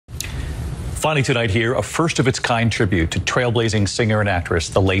Finally tonight here, a first-of-its-kind tribute to trailblazing singer and actress,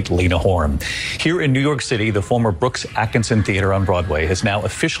 the late Lena Horne. Here in New York City, the former Brooks Atkinson Theatre on Broadway has now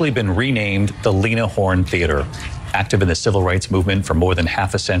officially been renamed the Lena Horne Theatre. Active in the civil rights movement for more than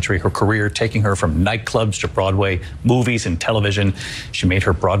half a century, her career taking her from nightclubs to Broadway, movies and television. She made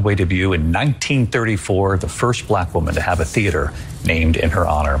her Broadway debut in 1934, the first black woman to have a theater named in her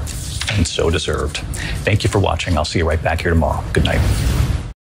honor, and so deserved. Thank you for watching. I'll see you right back here tomorrow. Good night.